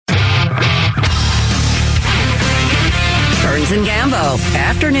Suns and Gambo.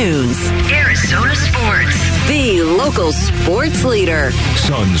 Afternoons. Arizona Sports. The local sports leader.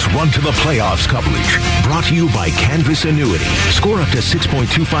 Suns run to the playoffs coverage. Brought to you by Canvas Annuity. Score up to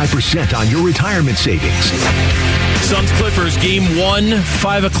 6.25% on your retirement savings. Suns Clippers, Game 1,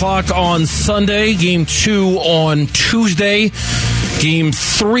 5 o'clock on Sunday. Game 2 on Tuesday. Game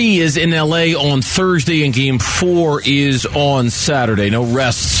 3 is in L.A. on Thursday, and Game 4 is on Saturday. No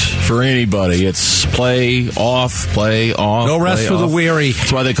rest for anybody. It's play, off, play, off. No rest for the weary.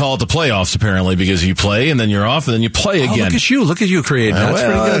 That's why they call it the playoffs, apparently, because you play, and then you're off, and then you play again. Look at you creating. That's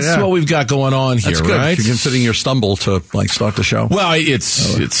pretty good. That's what we've got going on here, that's good. Right? You're considering your stumble to start the show. Well,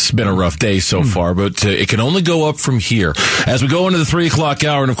 it's been a rough day so far, but it can only go up from here. As we go into the 3 o'clock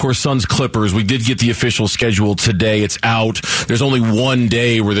hour, and of course, Suns Clippers, we did get the official schedule today. It's out. There's only one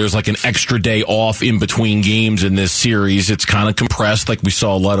day where there's like an extra day off in between games in this series. It's kind of compressed like we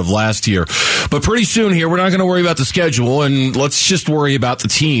saw a lot of last year. But pretty soon here, we're not going to worry about the schedule, and let's just worry about the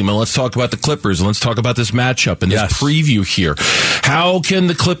team, and let's talk about the Clippers, and let's talk about this matchup and this preview here. How can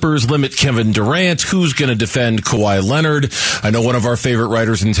the Clippers limit Kevin Durant? Who's going to defend Kawhi Leonard? I know one of our favorite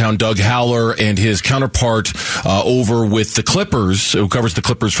writers in town, Doug Howler, and his counterpart over with the Clippers, who covers the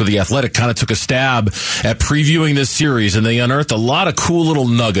Clippers for The Athletic, kind of took a stab at previewing this series, and they unearthed a lot of cool little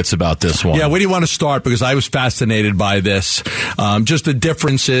nuggets about this one. Yeah, where do you want to start? Because I was fascinated by this. Just the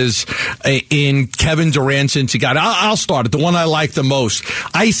differences in Kevin Durant since he got it. I'll start it. The one I like the most.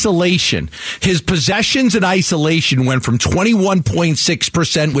 Isolation. His possessions in isolation went from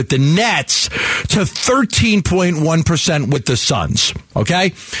 21.6% with the Nets to 13.1% with the Suns.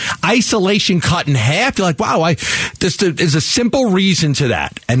 Okay? Isolation cut in half. You're like, wow, this is a simple reason to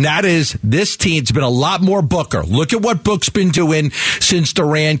that. And that is this team's been a lot more Booker. Look at what Book's been doing since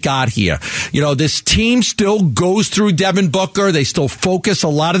Durant got here. You know, this team still goes through Devin Booker. They still focus a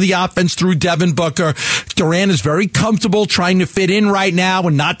lot of the offense through Devin Booker. Durant is very comfortable trying to fit in right now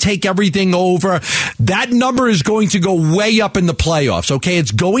and not take everything over. That number is going to go way up in the playoffs, okay?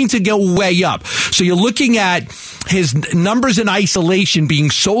 It's going to go way up. So you're looking at his numbers in isolation being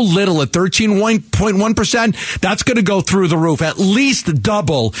so little at 13.1%. That's going to go through the roof, at least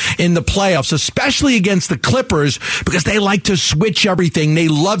double in the playoffs, especially against the Clippers, because they like to switch everything. They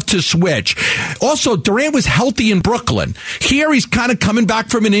love to switch. Also, Durant was healthy in Brooklyn. Here, he's kind of coming back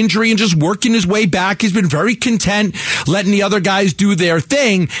from an injury and just working his way back. He's been very content letting the other guys do their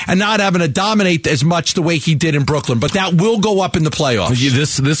thing and not having to dominate as much the way he did in Brooklyn. But that will go up in the playoffs.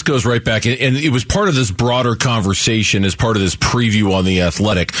 This goes right back, and it was part of this broader conversation as part of this preview on The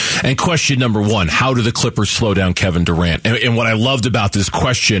Athletic. And question number one, how do the Clippers slow down Kevin Durant? And what I loved about this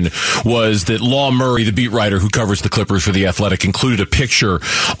question was that Law Murray, the beat writer who covers the Clippers for The Athletic, included a picture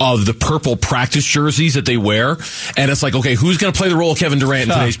of the purple practice jerseys that they wear. And it's like, okay, who's going to play the role of Kevin Durant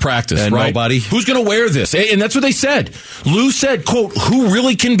in today's practice? And right? Nobody. Who's going to wear this? And that's what they said. Lou said, quote, who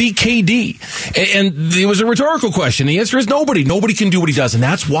really can beat KD? And it was a rhetorical question. The answer is nobody. Nobody can do what he does. And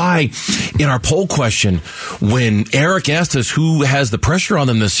that's why in our poll question, when Eric asked us who has the pressure on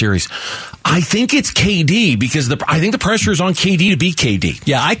them this series, I think it's KD, because I think the pressure is on KD to beat KD.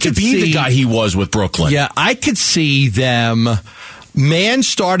 Yeah, I could to be the guy he was with Brooklyn. Yeah, I could see them, man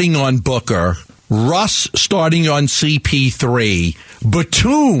starting on Booker, Russ starting on CP3,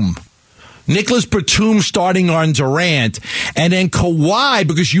 Nicholas Batum starting on Durant, and then Kawhi,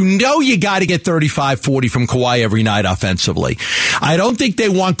 because you know you got to get 35-40 from Kawhi every night offensively. I don't think they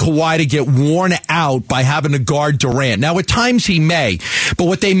want Kawhi to get worn out by having to guard Durant. Now, at times he may, but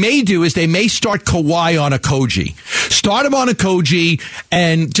what they may do is they may start Kawhi on Okogie. Start him on Okogie,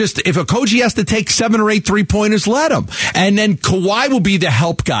 and just if Okogie has to take 7 or 8 3-pointers, let him. And then Kawhi will be the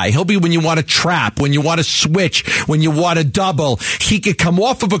help guy. He'll be when you want to trap, when you want to switch, when you want to double. He could come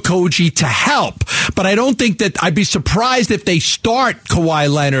off of Okogie to help, but I don't think that I'd be surprised if they start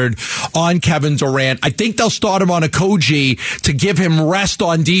Kawhi Leonard on Kevin Durant. I think they'll start him on Okogie to give him rest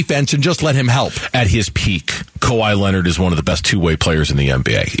on defense and just let him help. At his peak, Kawhi Leonard is one of the best two-way players in the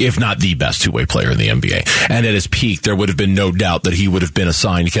NBA, if not the best two-way player in the NBA. And at his peak, there would have been no doubt that he would have been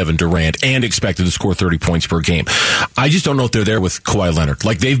assigned Kevin Durant and expected to score 30 points per game. I just don't know if they're there with Kawhi Leonard.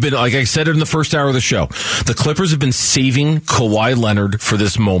 Like I said it in the first hour of the show, the Clippers have been saving Kawhi Leonard for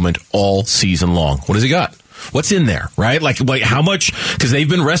this moment all season long. What has he got? What's in there, right? Like how much? Because they've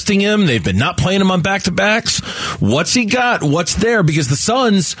been resting him. They've been not playing him on back-to-backs. What's he got? What's there? Because the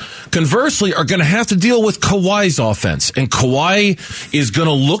Suns, conversely, are going to have to deal with Kawhi's offense. And Kawhi is going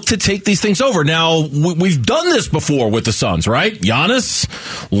to look to take these things over. Now, we've done this before with the Suns, right? Giannis,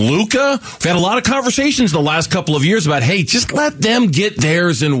 Luka. We've had a lot of conversations the last couple of years about, hey, just let them get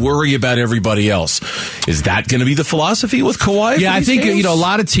theirs and worry about everybody else. Is that going to be the philosophy with Kawhi? Yeah, I think, a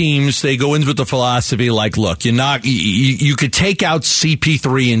lot of teams, they go in with the philosophy like, look, look, you could take out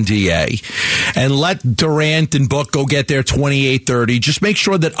CP3 and DA and let Durant and Book go get their 28-30. Just make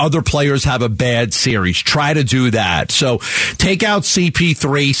sure that other players have a bad series. Try to do that. So take out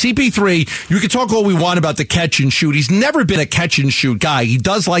CP3. CP3, you can talk all we want about the catch and shoot. He's never been a catch and shoot guy. He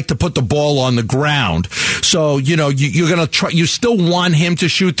does like to put the ball on the ground. So, you're going to try. You still want him to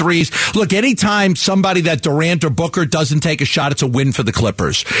shoot threes. Look, anytime somebody that Durant or Booker doesn't take a shot, it's a win for the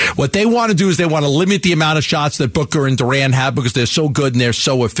Clippers. What they want to do is they want to limit the amount of shots that Booker and Durant have because they're so good and they're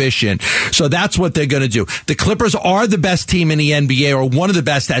so efficient. So that's what they're going to do. The Clippers are the best team in the NBA, or one of the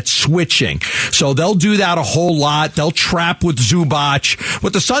best at switching. So they'll do that a whole lot. They'll trap with Zubac.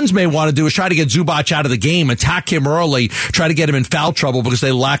 What the Suns may want to do is try to get Zubac out of the game, attack him early, try to get him in foul trouble because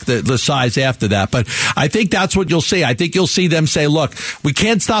they lack the size after that. But I think that's what you'll see. I think you'll see them say, look, we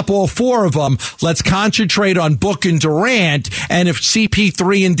can't stop all four of them. Let's concentrate on Book and Durant. And if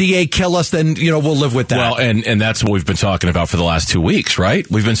CP3 and DA kill us, then, we'll live with that. Well, and that's what we've been talking about for the last 2 weeks, right?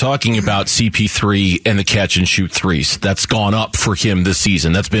 We've been talking about CP3 and the catch and shoot threes. That's gone up for him this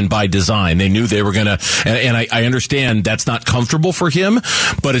season. That's been by design. They knew they were going to, and I understand that's not comfortable for him,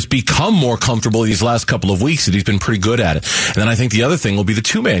 but it's become more comfortable these last couple of weeks that he's been pretty good at it. And then I think the other thing will be the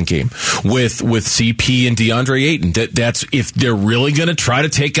two-man game with CP and DeAndre Ayton. That's if they're really going to try to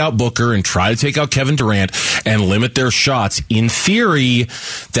take out Booker and try to take out Kevin Durant and limit their shots, in theory,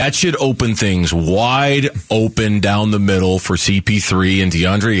 that should open things wide open down the middle for CP3 and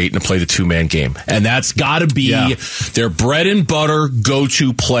DeAndre Ayton to play the two-man game. And that's got to be their bread and butter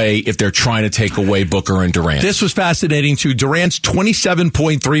go-to play if they're trying to take away Booker and Durant. This was fascinating, too. Durant's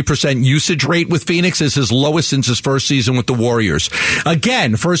 27.3% usage rate with Phoenix is his lowest since his first season with the Warriors.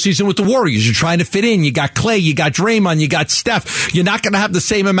 Again, first season with the Warriors, you're trying to fit in. You got Clay, you got Draymond, you got Steph. You're not going to have the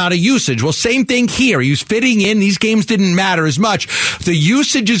same amount of usage. Well, same thing here. He was fitting in. These games didn't matter as much. The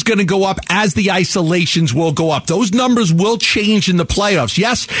usage is going to go up as the isolations will go up. Those numbers will change in the playoffs.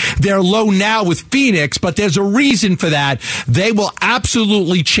 Yes, they're low now with Phoenix, but there's a reason for that. They will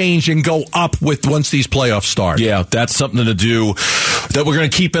absolutely change and go up with once these playoffs start. Yeah, that's something to do that we're going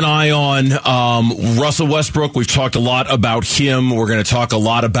to keep an eye on. Russell Westbrook, we've talked a lot about him. We're going to talk a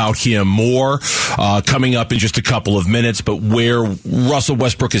lot about him more coming up in just a couple of minutes, but where Russell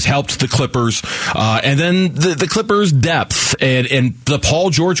Westbrook has helped the Clippers, and then the Clippers' depth and the Paul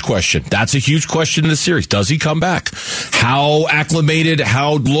George question. That's a huge question in the series. Does he come back? How acclimated?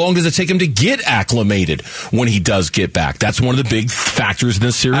 How long does it take him to get acclimated when he does get back? That's one of the big factors in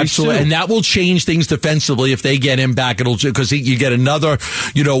this series. Absolutely, too. and that will change things defensively if they get him back. It'll because you get another,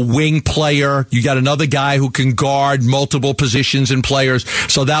 wing player. You got another guy who can guard multiple positions and players.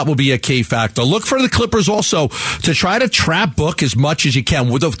 So that will be a key factor. Look for the Clippers also to try to trap Book as much as you can.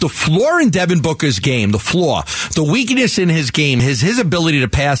 With the floor in Devin Booker's game, the weakness in his game, his ability to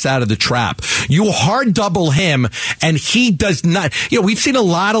pass out of the trap. You hard double him, and he does not. We've seen a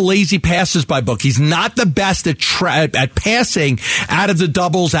lot of lazy passes by Book. He's not the best at passing out of the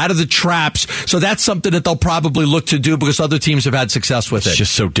doubles, out of the traps. So that's something that they'll probably look to do because other teams have had success with it. It's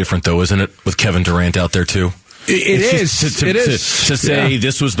just so different, though, isn't it, with Kevin Durant out there, too? It is. To say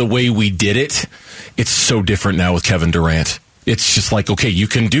this was the way we did it, it's so different now with Kevin Durant. It's just like, okay, you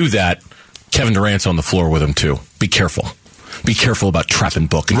can do that. Kevin Durant's on the floor with him, too. Be careful. Be careful about trapping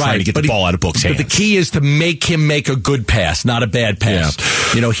Book and trying to get the ball out of Book's hands. But the key is to make him make a good pass, not a bad pass.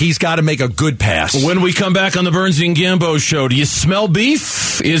 Yeah. He's got to make a good pass. When we come back on the Burns and Gambo show, do you smell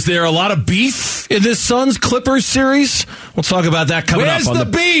beef? Is there a lot of beef in this Suns Clippers series? We'll talk about that coming up on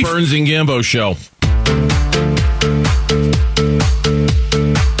the Burns and Gambo show.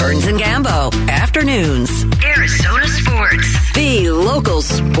 Burns and Gambo, afternoons. Arizona Sports, the local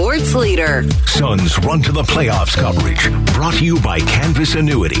sports leader. Suns run to the playoffs coverage. Brought to you by Canvas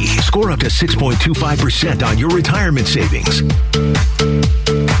Annuity. Score up to 6.25% on your retirement savings.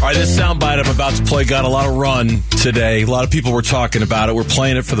 All right, this soundbite I'm about to play got a lot of run today. A lot of people were talking about it. We're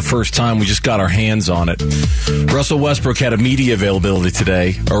playing it for the first time. We just got our hands on it. Russell Westbrook had a media availability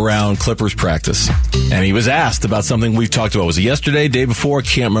today around Clippers practice, and he was asked about something we've talked about. Was it yesterday, day before? I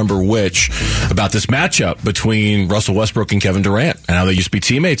can't remember which. About this matchup between Russell Westbrook and Kevin Durant, and how they used to be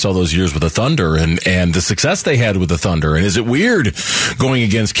teammates all those years with the Thunder, and the success they had with the Thunder. And is it weird going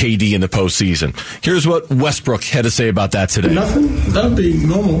against KD in the postseason? Here's what Westbrook had to say about that today. Nothing. That would be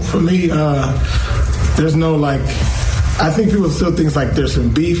normal for me. There's no I think people still think there's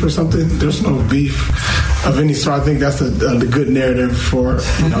some beef or something. There's no beef of any sort. I think that's the good narrative for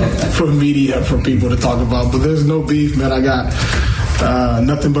media, for people to talk about. But there's no beef, man. I got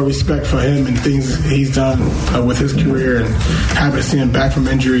nothing but respect for him and things he's done with his career, and happy to see him back from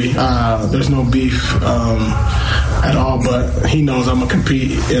injury. There's no beef at all, but he knows I'm going to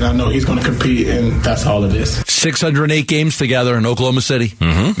compete, and I know he's going to compete, and that's all it is. 608 games together in Oklahoma City.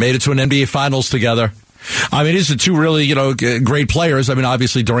 Mm-hmm. Made it to an NBA Finals together. I mean, these are two really, great players. I mean,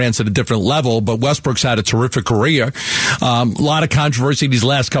 obviously Durant's at a different level, but Westbrook's had a terrific career. A lot of controversy these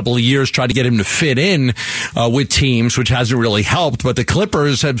last couple of years trying to get him to fit in with teams, which hasn't really helped. But the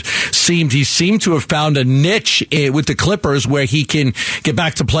Clippers he seemed to have found a niche with the Clippers where he can get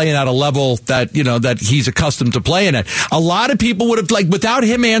back to playing at a level that, that he's accustomed to playing at. A lot of people would have, without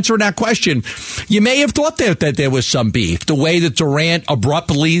him answering that question, you may have thought that there was some beef. The way that Durant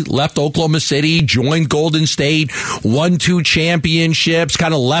abruptly left Oklahoma City, joined Golden State, won 2 championships,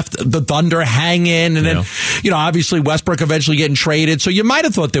 kind of left the Thunder hanging, and then, obviously Westbrook eventually getting traded. So you might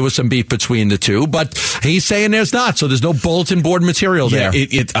have thought there was some beef between the two, but he's saying there's not. So there's no bulletin board material there.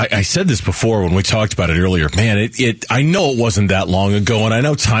 I said this before when we talked about it earlier. Man, I know it wasn't that long ago, and I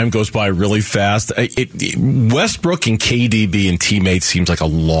know time goes by really fast. Westbrook and KD being teammates seems like a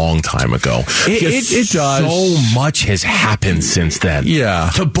long time ago. It does. So much has happened since then. Yeah.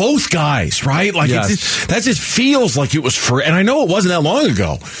 To both guys, right? Yes. That just feels like it was and I know it wasn't that long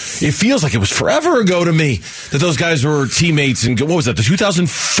ago. It feels like it was forever ago to me that those guys were teammates. And what was that, the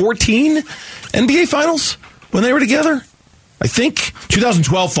 2014 NBA Finals when they were together? I think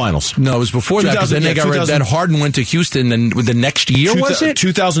 2012 Finals. No, it was before that, because then they got rid of that. Harden went to Houston, and the next year, was it?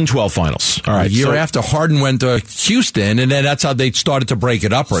 2012 Finals. All right. A year after Harden went to Houston, and then that's how they started to break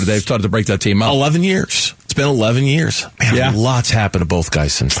it up, or they started to break that team up. 11 years. It's been 11 years. Man, lots happened to both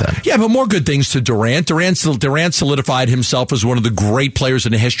guys since then. Yeah, but more good things to Durant. Durant solidified himself as one of the great players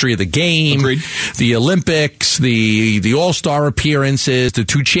in the history of the game. Agreed. The Olympics, the All-Star appearances, the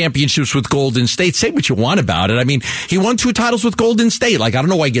 2 championships with Golden State. Say what you want about it. I mean, he won 2 titles with Golden State. I don't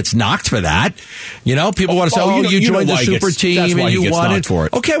know why he gets knocked for that. People want to say, you joined the super team and you won it. For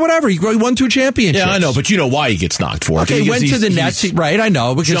it. Okay, whatever. He won 2 championships. Yeah, I know, but you know why he gets knocked for it. Okay, he went to the Nets. Right, I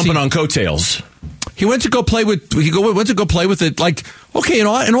know. Because jumping on coattails. He went to go play with it. Okay, in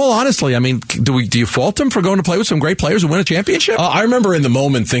all honesty, I mean, do you fault him for going to play with some great players and win a championship? I remember in the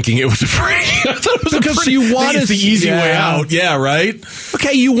moment thinking it was the easy way out. Yeah, right?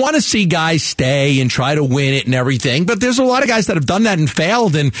 Okay, you want to see guys stay and try to win it and everything, but there's a lot of guys that have done that and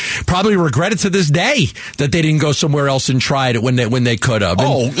failed and probably regret it to this day that they didn't go somewhere else and tried it when they could have.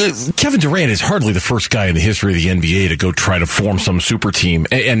 Kevin Durant is hardly the first guy in the history of the NBA to go try to form some super team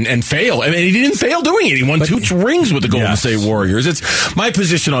and fail. I mean, he didn't fail doing it. He won 2 rings with the Golden State Warriors. My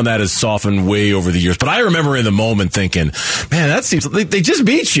position on that has softened way over the years, but I remember in the moment thinking, man, that seems they just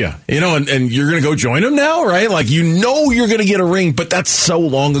beat you, and you're going to go join them now, right? You're going to get a ring, but that's so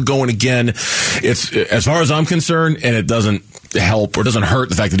long ago. And again, it's, as far as I'm concerned, and it doesn't help or doesn't hurt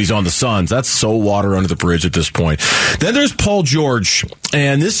the fact that he's on the Suns. That's so water under the bridge at this point. Then there's Paul George,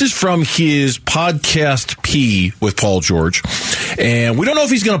 and this is from his podcast P with Paul George, and we don't know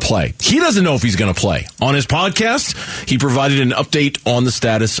if he's going to play. He doesn't know if he's going to play. On his podcast, he provided an update on the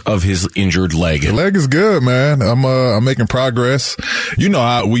status of his injured leg. The leg is good, man. I'm making progress.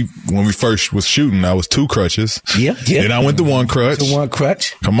 When we first was shooting, I was 2 crutches. Yeah. Then I went to 1 crutch. To 1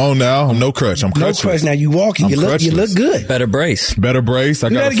 crutch. Come on now, I'm no crutch. I'm crutchless. No crutch. Now you walking. You look good. Better brace. I got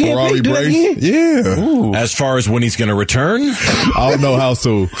a Ferrari brace. Yeah. Ooh. As far as when he's going to return, I don't know how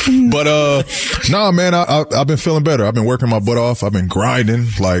soon. But man, I've been feeling better. I've been working my butt off. I've been grinding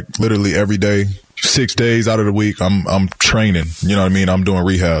literally every day. 6 days out of the week, I'm training. You know what I mean? I'm doing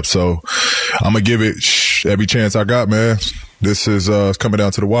rehab. So I'm gonna give it every chance I got, man. This is coming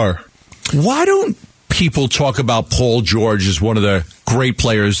down to the wire. Why don't people talk about Paul George as one of the great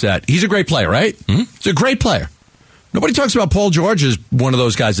players he's a great player, right? Mm-hmm. He's a great player. Nobody talks about Paul George as one of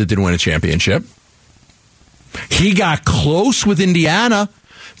those guys that didn't win a championship. He got close with Indiana.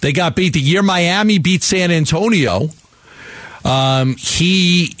 They got beat the year Miami beat San Antonio.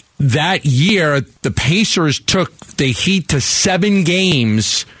 That year, the Pacers took the Heat to 7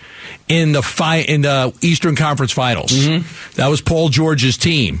 games in the Eastern Conference Finals. Mm-hmm. That was Paul George's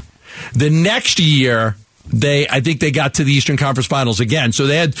team. The next year, I think they got to the Eastern Conference Finals again. So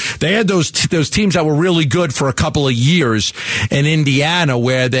they had those teams that were really good for a couple of years in Indiana,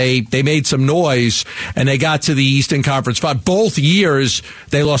 where they made some noise and they got to the Eastern Conference Finals. Both years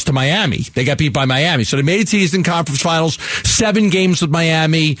they lost to Miami. They got beat by Miami. So they made it to the Eastern Conference Finals, 7 games with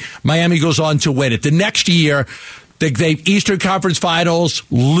Miami. Miami goes on to win it. The next year, they Eastern Conference Finals,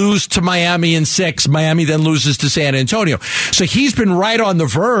 lose to Miami in 6. Miami then loses to San Antonio. So he's been right on the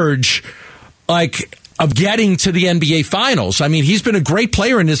verge, of getting to the NBA Finals. I mean, he's been a great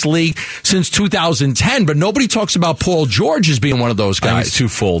player in this league since 2010, but nobody talks about Paul George as being one of those guys. It's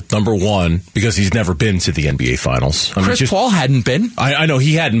twofold. Number one, because he's never been to the NBA Finals. Chris Paul hadn't been. I know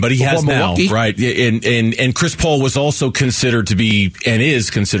he hadn't, but he has now, right? And Chris Paul was also considered to be, and is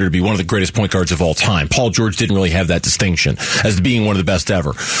considered to be, one of the greatest point guards of all time. Paul George didn't really have that distinction as being one of the best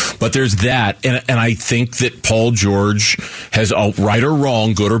ever. But there's that, and I think that Paul George has, right or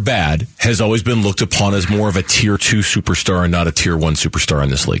wrong, good or bad, has always been looked upon as more of a tier 2 superstar and not a tier 1 superstar in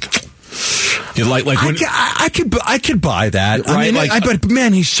this league. I could buy that, right? But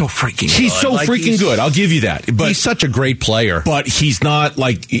man, he's so freaking good. He's so freaking good. I'll give you that. But he's such a great player. But he's not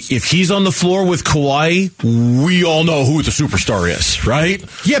if he's on the floor with Kawhi, we all know who the superstar is, right?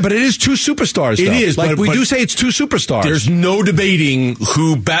 Yeah, but it is 2 superstars. It is. But we do say it's 2 superstars. There's no debating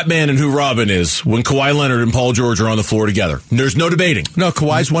who Batman and who Robin is when Kawhi Leonard and Paul George are on the floor together. There's no debating. No,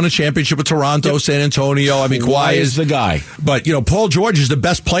 Kawhi's won a championship with Toronto, San Antonio. I mean, Kawhi is the guy. But Paul George is the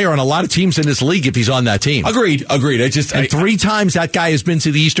best player on a lot of teams in this league if he's on that team. Agreed. 3 times that guy has been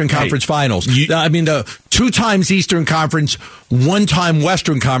to the Eastern Conference Finals. The 2 times Eastern Conference, 1 time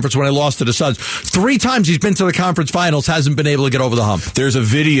Western Conference when I lost to the Suns. 3 times he's been to the conference finals, hasn't been able to get over the hump. There's a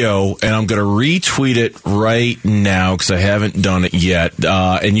video, and I'm going to retweet it right now because I haven't done it yet.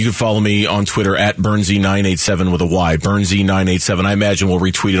 And you can follow me on Twitter at Burnsy987 with a Y. Burnsy987. I imagine we'll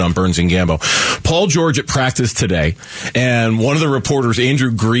retweet it on Burns and Gambo. Paul George at practice today, and one of the reporters,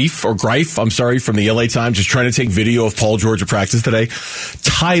 Andrew Greif, from the LA Times, is trying to take video of Paul George at practice today.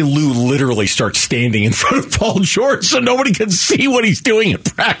 Ty Lue literally starts standing in front of Paul George so nobody can see what he's doing at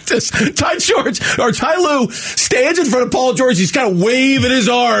practice. Ty Lue stands in front of Paul George. He's kind of waving his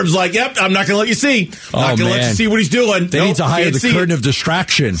arms like, yep, I'm not going to let you see. Not going to let you see what he's doing. They need to hire the curtain of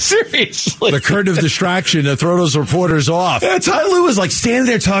distraction. Seriously. The curtain of distraction to throw those reporters off. Yeah, Ty Lue is standing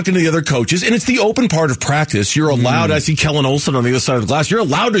there talking to the other coaches, and it's the open part of practice. You're allowed, I see Kellen Olson on the other side of the glass, you're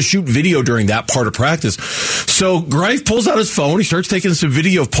allowed to shoot video during that part of practice. So Greif pulls out his phone. He starts taking some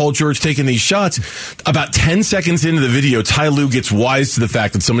video of Paul George taking these shots. About 10 seconds into the video, Ty Lue gets wise to the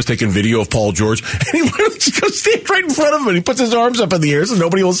fact that someone's taking video of Paul George, and he literally just goes stand right in front of him, and he puts his arms up in the air so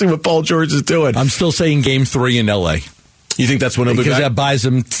nobody will see what Paul George is doing. I'm still saying Game 3 in L.A. You think that's when he'll be back? Because that buys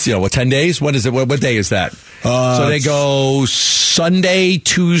them, 10 days? When is it? What day is that? So they go Sunday,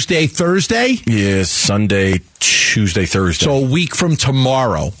 Tuesday, Thursday? Yeah, Sunday, Tuesday, Thursday. So a week from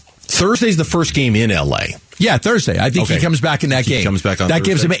tomorrow. Thursday's the first game in L.A. Yeah, Thursday. I think he comes back in that game. He comes back on that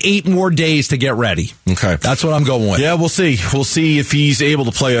Thursday. Gives him 8 more days to get ready. Okay. That's what I'm going with. Yeah, we'll see. We'll see if he's able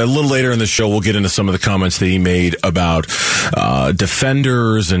to play. A little later in the show, we'll get into some of the comments that he made about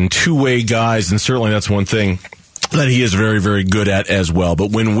defenders and two-way guys, and certainly that's one thing that he is very, very good at as well.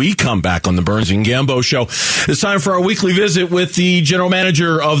 But when we come back on the Burns and Gambo show, it's time for our weekly visit with the general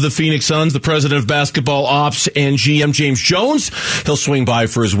manager of the Phoenix Suns, the president of basketball ops and GM, James Jones. He'll swing by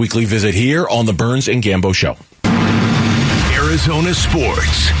for his weekly visit here on the Burns and Gambo show. Arizona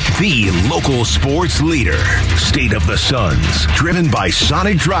Sports, the local sports leader. State of the Suns, driven by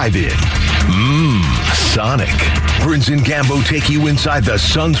Sonic Drive-In. Sonic. Burns and Gambo take you inside the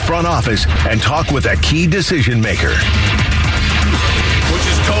Suns front office and talk with a key decision maker. Which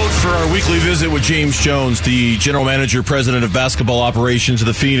is code for our weekly visit with James Jones, the general manager, president of basketball operations of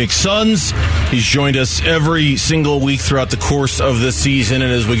the Phoenix Suns. He's joined us every single week throughout the course of this season, and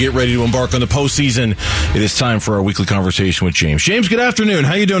as we get ready to embark on the postseason, it is time for our weekly conversation with James. James, good afternoon.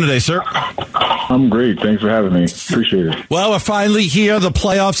 How you doing today, sir? I'm great. Thanks for having me. Appreciate it. Well, we're finally here, the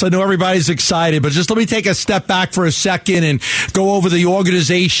playoffs. I know everybody's excited, but just let me take a step back for a second and go over the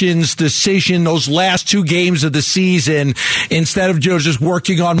organization's decision, those last 2 games of the season, instead of just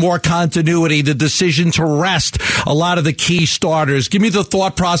working on more continuity, the decision to rest a lot of the key starters. Give me the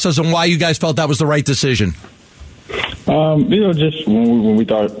thought process on why you guys felt that was the right decision. Just when we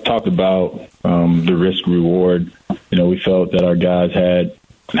talked about the risk reward, we felt that our guys had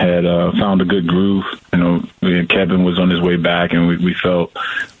found a good groove. Kevin was on his way back, and we felt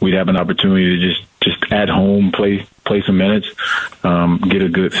we'd have an opportunity to just at home play some minutes, get a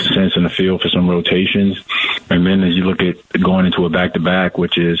good sense and a feel for some rotations. And then as you look at going into a back-to-back,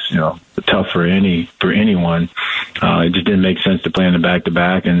 which is, tough for anyone, it just didn't make sense to play in the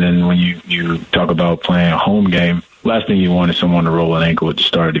back-to-back. And then when you talk about playing a home game, last thing you want is someone to roll an ankle at the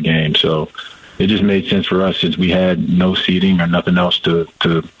start of the game. So it just made sense for us, since we had no seeding or nothing else to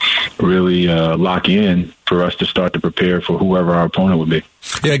really lock in, for us to start to prepare for whoever our opponent would be.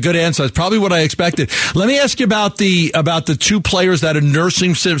 Yeah, good answer. That's probably what I expected. Let me ask you about the 2 players that are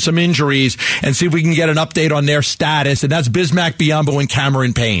nursing some injuries, and see if we can get an update on their status. And that's Bismack Biyombo and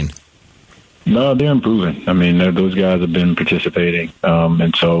Cameron Payne. No, they're improving. I mean, those guys have been participating,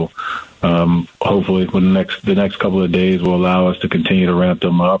 and so hopefully the next couple of days will allow us to continue to ramp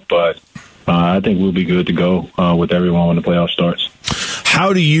them up. But I think we'll be good to go with everyone when the playoff starts.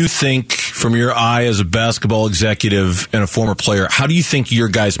 How do you think, from your eye as a basketball executive and a former player, how do you think your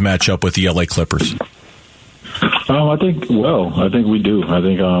guys match up with the LA Clippers? I think we do. I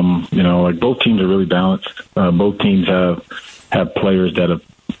think, like both teams are really balanced. Both teams have players that have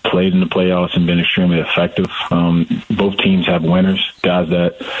played in the playoffs and been extremely effective. Both teams have winners, guys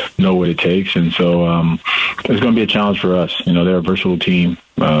that know what it takes. And so it's going to be a challenge for us. They're a versatile team.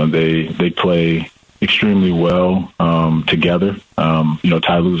 They play extremely well together.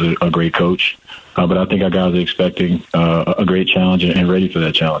 Ty Lue's a great coach. But I think our guys are expecting a great challenge and ready for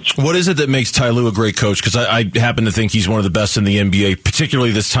that challenge. What is it that makes Ty Lue a great coach? Because I happen to think he's one of the best in the NBA,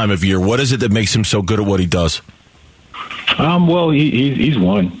 particularly this time of year. What is it that makes him so good at what he does? Well, he's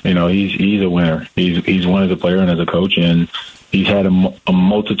won. He's a winner. He's won as a player and as a coach, and he's had a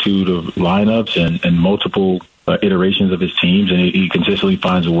multitude of lineups and multiple iterations of his teams, and he consistently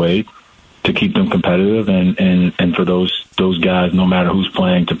finds a way to keep them competitive and for those guys, no matter who's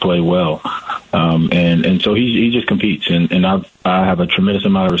playing, to play well. And so he just competes, and I have a tremendous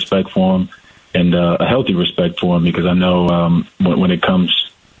amount of respect for him, and a healthy respect for him, because I know when it comes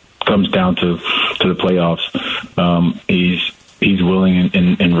down to the playoffs, he's willing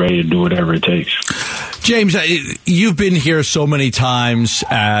and ready to do whatever it takes. James, you've been here so many times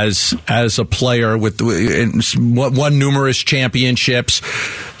as a player with won numerous championships.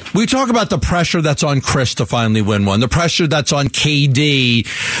 We talk about the pressure that's on Chris to finally win one, the pressure that's on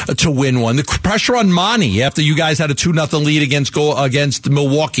KD to win one, the pressure on Monty after you guys had a 2-0 lead against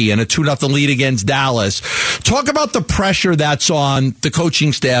Milwaukee and a 2-0 lead against Dallas. Talk about the pressure that's on the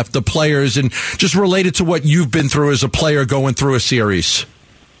coaching staff, the players, and just related to what you've been through as a player going through a series.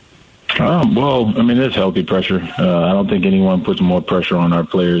 There's healthy pressure. I don't think anyone puts more pressure on our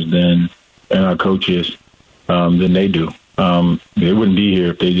players and our coaches than they do. They wouldn't be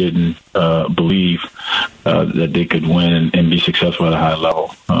here if they didn't believe that they could win and be successful at a high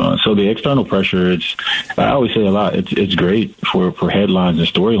level. So the external pressure, I always say a lot, it's great for headlines and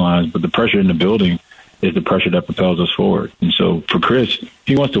storylines, but the pressure in the building is the pressure that propels us forward. And so for Chris,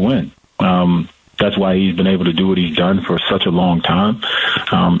 he wants to win. That's why he's been able to do what he's done for such a long time.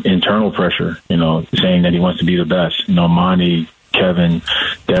 Internal pressure, saying that he wants to be the best. Monty, Kevin,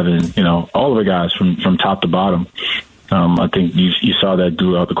 Devin, all of the guys from top to bottom. I think you saw that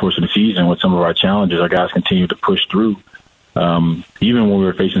throughout the course of the season with some of our challenges. Our guys continue to push through, even when we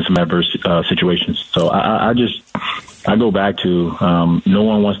were facing some adverse situations. So I go back to no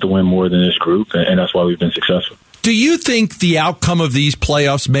one wants to win more than this group, and that's why we've been successful. Do you think the outcome of these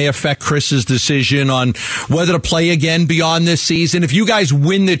playoffs may affect Chris's decision on whether to play again beyond this season? If you guys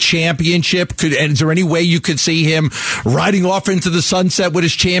win the championship, is there any way you could see him riding off into the sunset with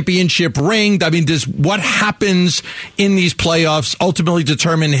his championship ring? I mean, does what happens in these playoffs ultimately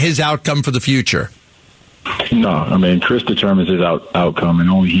determine his outcome for the future? No, Chris determines his outcome, and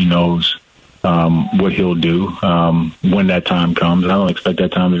only he knows what he'll do when that time comes. And I don't expect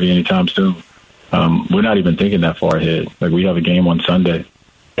that time to be anytime soon. We're not even thinking that far ahead. Like, we have a game on Sunday,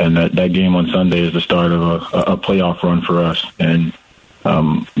 and that game on Sunday is the start of a playoff run for us. And,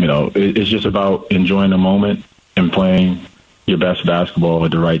 it's just about enjoying the moment and playing your best basketball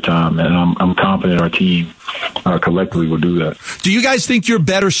at the right time. And I'm confident our team collectively will do that. Do you guys think you're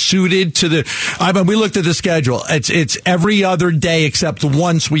better suited to we looked at the schedule. It's every other day except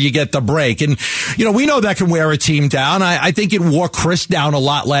once where you get the break. And, we know that can wear a team down. I think it wore Chris down a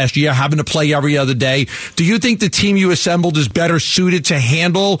lot last year, having to play every other day. Do you think the team you assembled is better suited to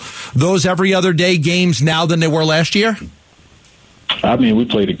handle those every other day games now than they were last year? We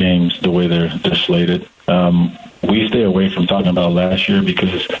play the games the way they're slated. We stay away from talking about last year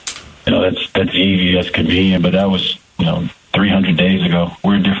because, that's easy, that's convenient, but that was, 300 days ago.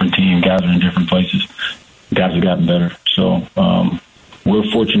 We're a different team. Guys are in different places. Guys have gotten better. So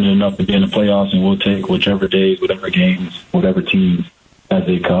we're fortunate enough to be in the playoffs, and we'll take whichever days, whatever games, whatever teams as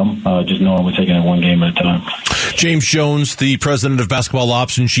they come, just knowing we're taking it one game at a time. James Jones, the president of basketball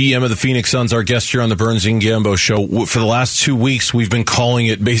ops and GM of the Phoenix Suns, our guest here on the Burns and Gambo show. For the last 2 weeks, we've been calling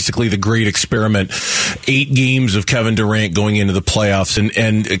it basically the great experiment. 8 games of Kevin Durant going into the playoffs,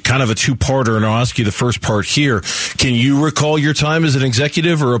 and kind of a two-parter, and I'll ask you the first part here. Can you recall your time as an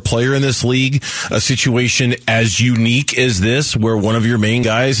executive or a player in this league, a situation as unique as this, where one of your main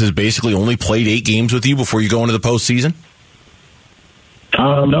guys has basically only played 8 games with you before you go into the postseason?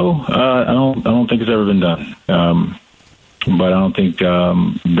 No, I don't think it's ever been done. But I don't think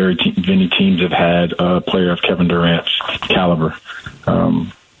very many teams have had a player of Kevin Durant's caliber.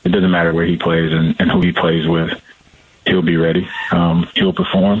 It doesn't matter where he plays and who he plays with. he'll be ready. He'll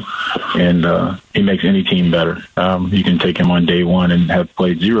perform, and he makes any team better. You can take him on day one and have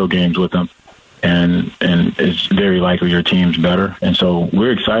played 0 games with him, and it's very likely your team's better. And so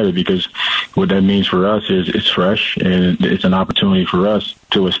we're excited because what that means for us is it's fresh, and it's an opportunity for us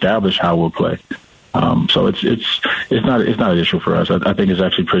to establish how we'll play. So it's not an issue for us. I think it's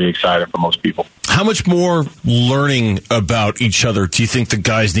actually pretty exciting for most people. How much more learning about each other do you think the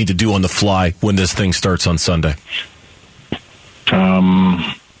guys need to do on the fly when this thing starts on Sunday?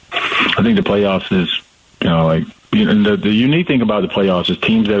 I think the playoffs is, the unique thing about the playoffs is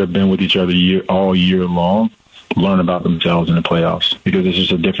teams that have been with each other all year long learn about themselves in the playoffs because it's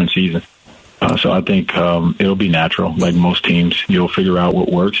just a different season. So I think it'll be natural. Like most teams, you'll figure out what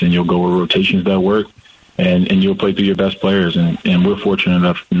works, and you'll go with rotations that work, and you'll play through your best players. And we're fortunate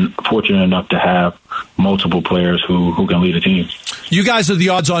enough to have multiple players who can lead a team. You guys are the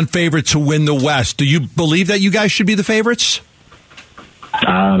odds-on favorite to win the West. Do you believe that you guys should be the favorites?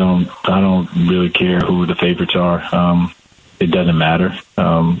 I don't really care who the favorites are. It doesn't matter.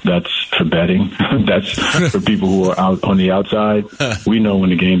 That's for betting. That's for people who are out on the outside. We know when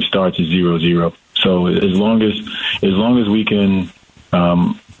the game starts it's 0-0. So as long as we can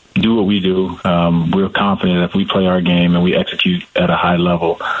do what we do, we're confident if we play our game and we execute at a high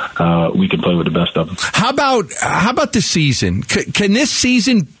level, we can play with the best of them. How about the season? Can this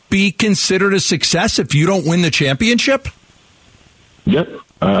season be considered a success if you don't win the championship? Yep,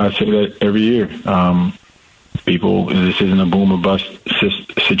 I say that every year. This isn't a boom or bust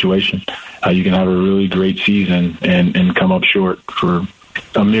situation. You can have a really great season and come up short for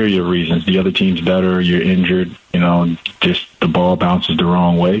a myriad of reasons. The other team's better, you're injured, just the ball bounces the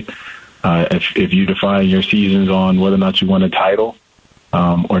wrong way. If you define your seasons on whether or not you won a title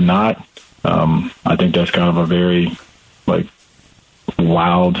or not, I think that's kind of a very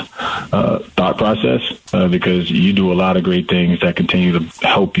wild thought process because you do a lot of great things that continue to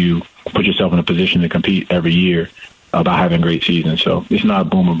help you put yourself in a position to compete every year by having great seasons. So it's not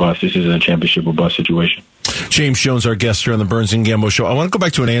boom or bust. This isn't a championship or bust situation. James Jones, our guest here on the Burns and Gambo Show. I want to go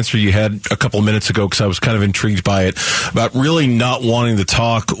back to an answer you had a couple of minutes ago because I was kind of intrigued by it, about really not wanting to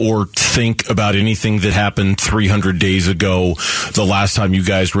talk or think about anything that happened 300 days ago, the last time you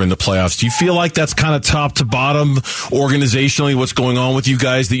guys were in the playoffs. Do you feel like that's kind of top to bottom organizationally what's going on with you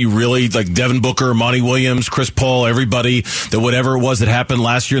guys, that you really, like Devin Booker, Monty Williams, Chris Paul, everybody, that whatever it was that happened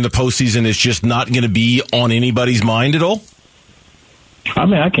last year in the postseason is just not going to be on anybody's mind at all? I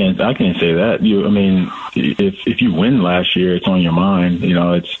mean, I can't say that. If you win last year, it's on your mind.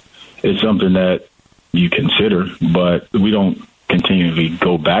 It's something that you consider, but we don't continually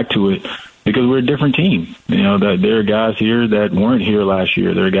go back to it because we're a different team. That there are guys here that weren't here last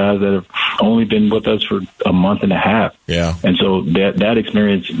year. There are guys that have only been with us for a month and a half. Yeah, and so that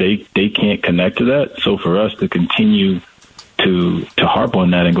experience, they can't connect to that. So for us to continue to harp on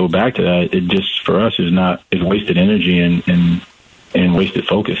that and go back to that, it just for us is wasted energy and wasted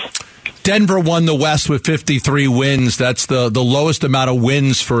focus. Denver won the West with 53 wins. That's the lowest amount of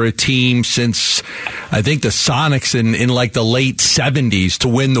wins for a team since, I think, the Sonics in like the late 70s to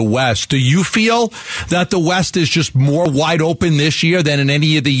win the West. Do you feel that the West is just more wide open this year than in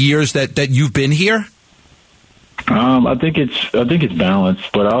any of the years that you've been here? I think it's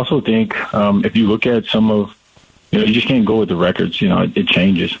balanced, but I also think if you look at some of, you just can't go with the records. It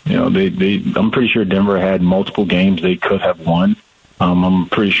changes. I'm pretty sure Denver had multiple games they could have won. I'm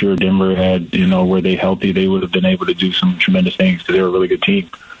pretty sure Denver had, were they healthy, they would have been able to do some tremendous things because they're a really good team.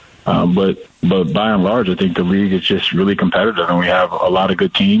 But by and large, I think the league is just really competitive, and we have a lot of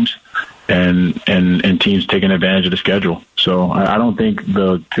good teams and teams taking advantage of the schedule. So I don't think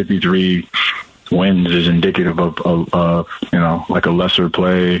the 53 wins is indicative of like a lesser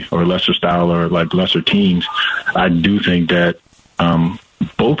play or lesser style or like lesser teams. I do think that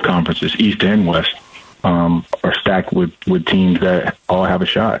both conferences, East and West, are stacked with teams that all have a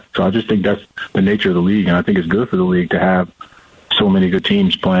shot. So I just think that's the nature of the league, and I think it's good for the league to have so many good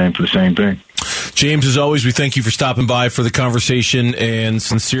teams playing for the same thing. James, as always, we thank you for stopping by for the conversation, and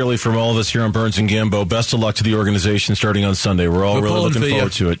sincerely from all of us here on Burns and Gambo, best of luck to the organization starting on Sunday. We're all really looking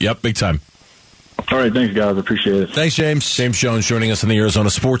forward to it. Yep, big time. All right, thanks, guys. Appreciate it. Thanks, James. James Jones joining us on the Arizona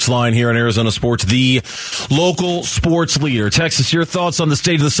Sports Line here on Arizona Sports, the local sports leader. Text us your thoughts on the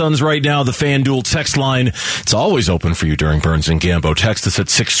state of the Suns right now. The FanDuel text line, it's always open for you during Burns and Gambo. Text us at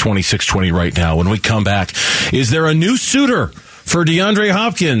 620-620 right now. When we come back, is there a new suitor for DeAndre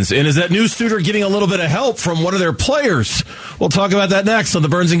Hopkins? And is that new suitor getting a little bit of help from one of their players? We'll talk about that next on the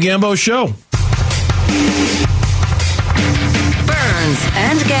Burns and Gambo Show. Burns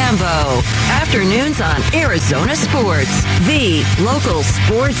and Gambo. Afternoons on Arizona Sports, the local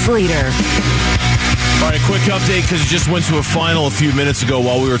sports leader. All right, quick update because it just went to a final a few minutes ago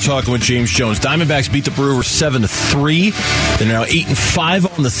while we were talking with James Jones. Diamondbacks beat the Brewers 7-3. They're now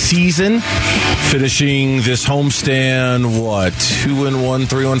 8-5 on the season, finishing this homestand 2-1,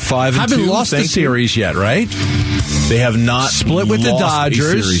 3-5. Haven't lost the series yet, right? They have not split with the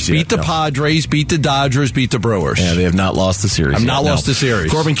Dodgers, beat the Padres, beat the Dodgers, beat the Brewers. Yeah, they have not lost the series. Have not lost the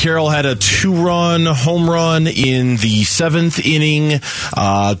series. Corbin Carroll had a 2-run home run in the 7th inning.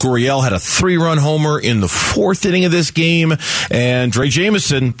 Gurriel had a 3-run homer in the 4th inning of this game. And Dre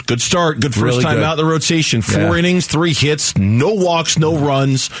Jameson, good start, good first really time good. out in the rotation. 4 innings, 3 hits, no walks, no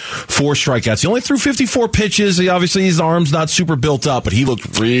runs, 4 strikeouts. He only threw 54 pitches. Obviously, his arm's not super built up, but he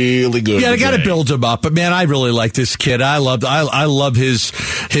looked really good. Yeah, they got to build him up. But man, I really like this kid. I love his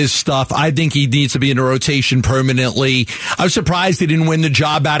stuff. I think he needs to be in the rotation permanently. I was surprised he didn't win the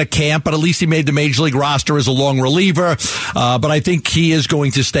job out of camp, but at least he made the major league roster as a long reliever. But I think he is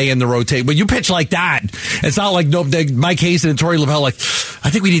going to stay in the rotation. When you pitch like that, it's not like Mike Hazen and Torrey Lavelle. Like, I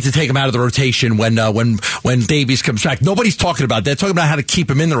think we need to take him out of the rotation when Davies comes back. Nobody's talking about that. They're talking about how to keep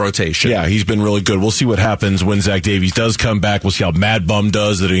him in the rotation. Yeah, he's been really good. We'll see what happens when Zach Davies does come back. We'll see how Mad Bum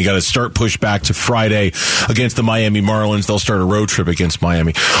does. That he got to start push back to Friday against the Miami Marlins. They'll start a road trip against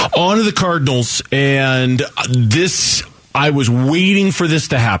Miami. On to the Cardinals, and this, I was waiting for this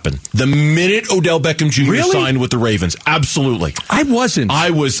to happen. The minute Odell Beckham Jr. signed with the Ravens. Absolutely. I wasn't.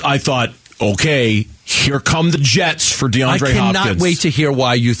 I thought, okay, here come the Jets for DeAndre Hopkins. I cannot wait to hear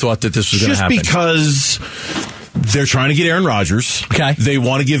why you thought that this was going to happen. Just because they're trying to get Aaron Rodgers. Okay. They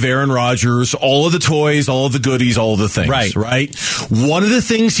want to give Aaron Rodgers all of the toys, all of the goodies, all of the things. Right? One of the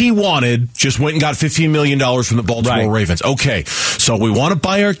things he wanted just went and got $15 million from the Baltimore Ravens. Okay. So we want to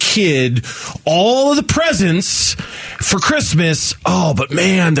buy our kid all of the presents for Christmas. Oh, but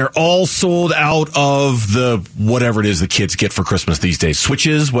man, they're all sold out of the whatever it is the kids get for Christmas these days.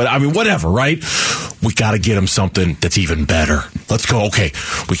 Switches, whatever, right? We got to get him something that's even better. Let's go. Okay.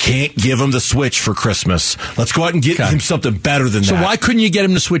 We can't give him the Switch for Christmas. Let's go out and get him something better than that. So why couldn't you get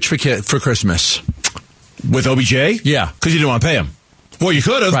him the Switch for Christmas? With OBJ? Yeah. Because you didn't want to pay him. Well, you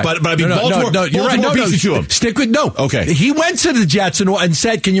could have, but I mean, Baltimore, you're right. Baltimore beats you to him. Stick with, Okay. He went to the Jets and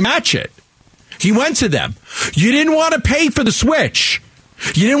said, can you match it? He went to them. You didn't want to pay for the Switch.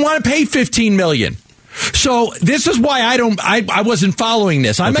 You didn't want to pay $15 million. So this is why I wasn't following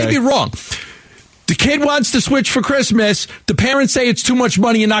this. I may be wrong. The kid wants the Switch for Christmas. The parents say it's too much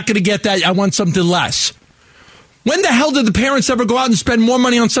money. You're not going to get that. I want something less. When the hell did the parents ever go out and spend more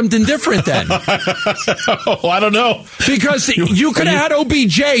money on something different then? I don't know. Because you could have had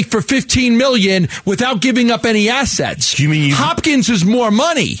OBJ for $15 million without giving up any assets. You mean Hopkins is more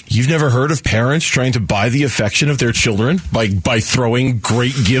money. You've never heard of parents trying to buy the affection of their children by throwing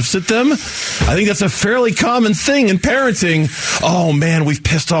great gifts at them? I think that's a fairly common thing in parenting. Oh man, we've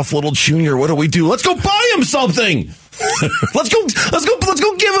pissed off little Junior. What do we do? Let's go buy him something. Let's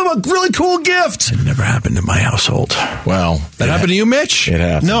go give him a really cool gift. It never happened in my household. Well, that happened to you, Mitch? It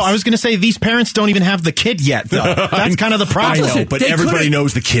happened. No, I was going to say these parents don't even have the kid yet, though. That's kind of the problem. I know, but everybody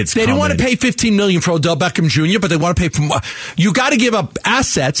knows the kid's They didn't want to pay $15 million for Odell Beckham Jr., but they want to pay for more. You got to give up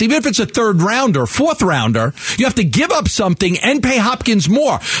assets, even if it's a 3rd rounder, 4th rounder. You have to give up something and pay Hopkins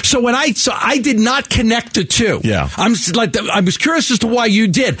more. So I did not connect the two. Yeah, I was curious as to why you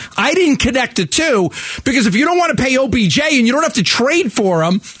did. I didn't connect the two because if you don't want to pay OBJ and you don't have to trade for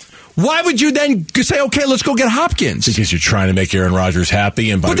him, why would you then say, okay, let's go get Hopkins? Because you're trying to make Aaron Rodgers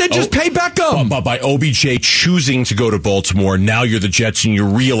happy. But then just pay Beckham. But by OBJ choosing to go to Baltimore, now you're the Jets and you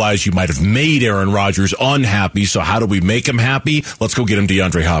realize you might have made Aaron Rodgers unhappy. So how do we make him happy? Let's go get him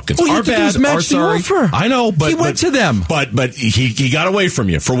DeAndre Hopkins. Well, our bad, our sorry. Offer. I know, but he went to them. But he got away from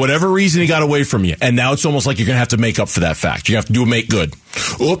you. For whatever reason, he got away from you. And now it's almost like you're going to have to make up for that fact. You have to do a make good.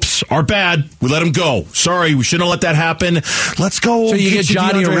 Oops, our bad. We let him go. Sorry, we shouldn't have let that happen. Let's go. So you get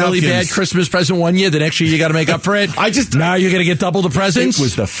Johnny a really bad Christmas present one year, the next year you got to make up for it? Now you're going to get double the presents? It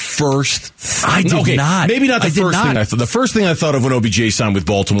was the first I did not. Maybe not the first thing I thought. The first thing I thought of when OBJ signed with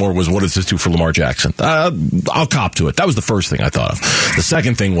Baltimore was, what does this do for Lamar Jackson? I'll cop to it. That was the first thing I thought of. The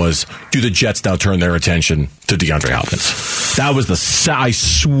second thing was, do the Jets now turn their attention to DeAndre Hopkins? That was I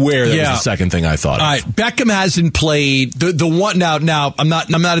swear that was the second thing I thought of. All right, Beckham hasn't played the one now I'm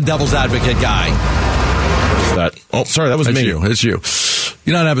not a devil's advocate guy. That? Oh, sorry, that was me. It's you.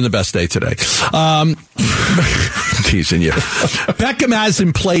 You're not having the best day today. Teasing you. Beckham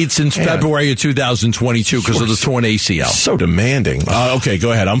hasn't played since February of 2022 because of the torn ACL. So demanding. Okay,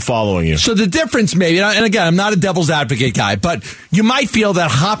 go ahead. I'm following you. So the difference maybe, and again, I'm not a devil's advocate guy, but you might feel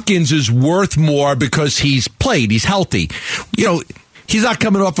that Hopkins is worth more because he's played. He's healthy. You know, He's not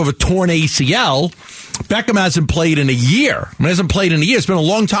coming off of a torn ACL. Beckham hasn't played in a year. It's been a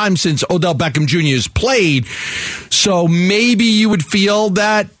long time since Odell Beckham Jr. has played. So maybe you would feel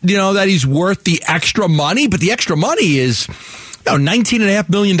that, that he's worth the extra money, but the extra money is $19.5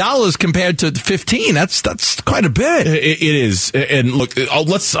 million compared to 15. That's quite a bit. It is. And look,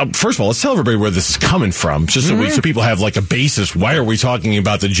 let's first of all, let's tell everybody where this is coming from, just so people have like a basis. Why are we talking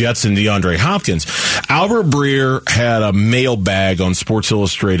about the Jets and DeAndre Hopkins? Albert Breer had a mailbag on Sports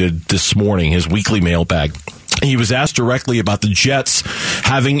Illustrated this morning, his weekly mailbag. He was asked directly about the Jets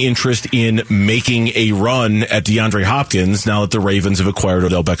having interest in making a run at DeAndre Hopkins now that the Ravens have acquired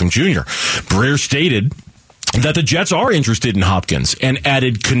Odell Beckham Jr. Breer stated that the Jets are interested in Hopkins and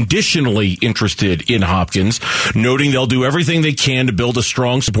added conditionally interested in Hopkins, noting they'll do everything they can to build a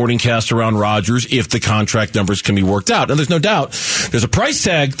strong supporting cast around Rodgers if the contract numbers can be worked out. And there's no doubt there's a price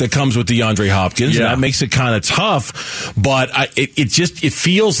tag that comes with DeAndre Hopkins, and that makes it kind of tough, but it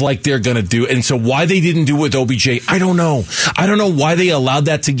feels like they're going to do it. And so why they didn't do it with OBJ, I don't know. I don't know why they allowed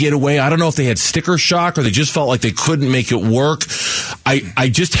that to get away. I don't know if they had sticker shock or they just felt like they couldn't make it work. I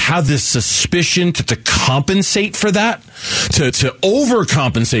just have this suspicion to compensate for that, to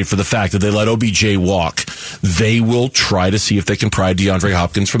overcompensate for the fact that they let OBJ walk. They will try to see if they can pry DeAndre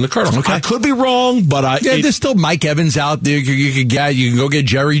Hopkins from the Cardinals. Okay. I could be wrong, but there's still Mike Evans out there. You can go get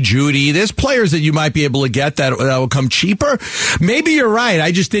Jerry Jeudy. There's players that you might be able to get that will come cheaper. Maybe you're right.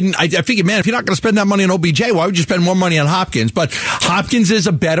 I just didn't. I figured, man, if you're not going to spend that money on OBJ, why would you spend more money on Hopkins? But Hopkins is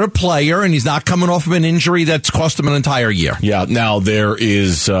a better player, and he's not coming off of an injury that's cost him an entire year. Yeah. Now there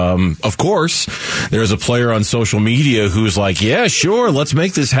is, of course, there's a player on social media who's like, yeah, sure, let's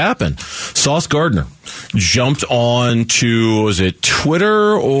make this happen. Sauce Gardner jumped on to, was it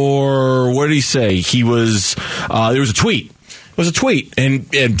Twitter or what did he say? He was, there was a tweet. It was a tweet,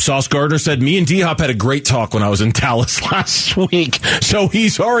 and Sauce Gardner said, me and D-Hop had a great talk when I was in Dallas last week. So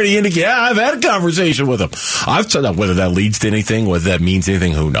he's already indicated, I've had a conversation with him. I've said that whether that leads to anything, whether that means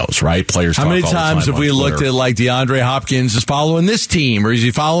anything, who knows, right? Players talk all the time. How many times have we looked at like DeAndre Hopkins is following this team, or is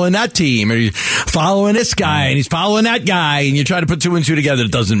he following that team, or he's following this guy, and he's following that guy, and you try to put two and two together,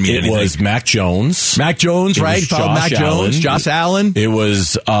 it doesn't mean anything. It was Mac Jones. Right? He followed Mac Jones, Josh Allen. It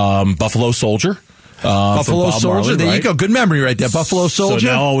was Buffalo Soldier. Buffalo Soldier, Marley, there you go. Good memory right there. Buffalo Soldier.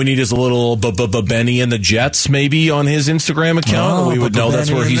 So now all we need is a little Benny and the Jets maybe on his Instagram account. We would know that's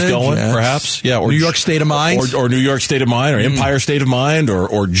where he's going, perhaps. Yeah, or New York State of Mind. Or New York State of Mind, or Empire State of Mind,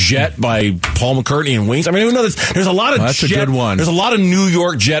 or Jet by Paul McCartney and Wings. I mean, who knows? There's a lot of that's Jet, a good one. There's a lot of New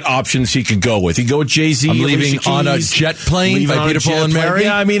York Jet options he could go with. He could go with Jay-Z. I'm leaving on a jet plane by Peter, Paul, and Mary.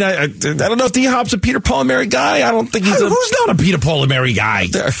 Yeah, I mean, I don't know if D-Hop's a Peter, Paul, and Mary guy. I don't think he's Who's not a Peter, Paul, and Mary guy?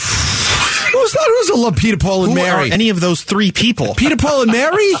 Who's a Peter, Paul, and Mary? Are any of those three people? Peter, Paul, and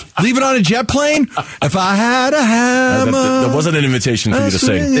Mary? Leaving on a jet plane? If I had a hammer. That wasn't an invitation for you to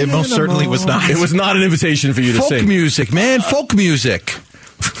sing. It most certainly was not. It was not an invitation for you to sing. Folk music, man. Folk music.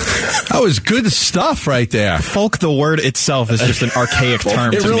 That was good stuff right there. Folk, the word itself, is just an archaic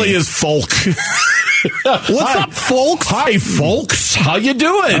term. It really is folk. What's up, folks? Hi, folks. How you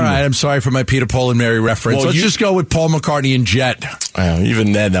doing? All right, I'm sorry for my Peter, Paul, and Mary reference. Well, Let's just go with Paul McCartney and Jet.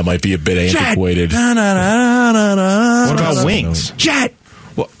 Even then, that might be a bit antiquated. What about Wings? Jet.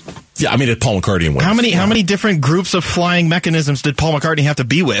 Well, yeah, I mean, it's Paul McCartney and Wings. How many different groups of flying mechanisms did Paul McCartney have to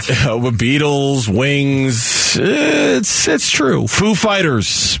be with? With Beatles, Wings. It's true. Foo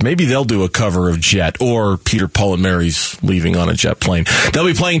Fighters. Maybe they'll do a cover of Jet, or Peter, Paul, and Mary's Leaving on a Jet Plane. They'll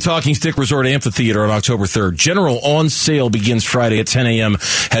be playing Talking Stick Resort Amphitheater on October 3rd. General on sale begins Friday at 10 a.m.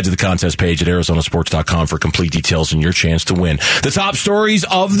 Head to the contest page at ArizonaSports.com for complete details and your chance to win. The top stories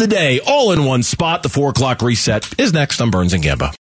of the day, all in one spot. The 4 o'clock reset is next on Burns and Gambo.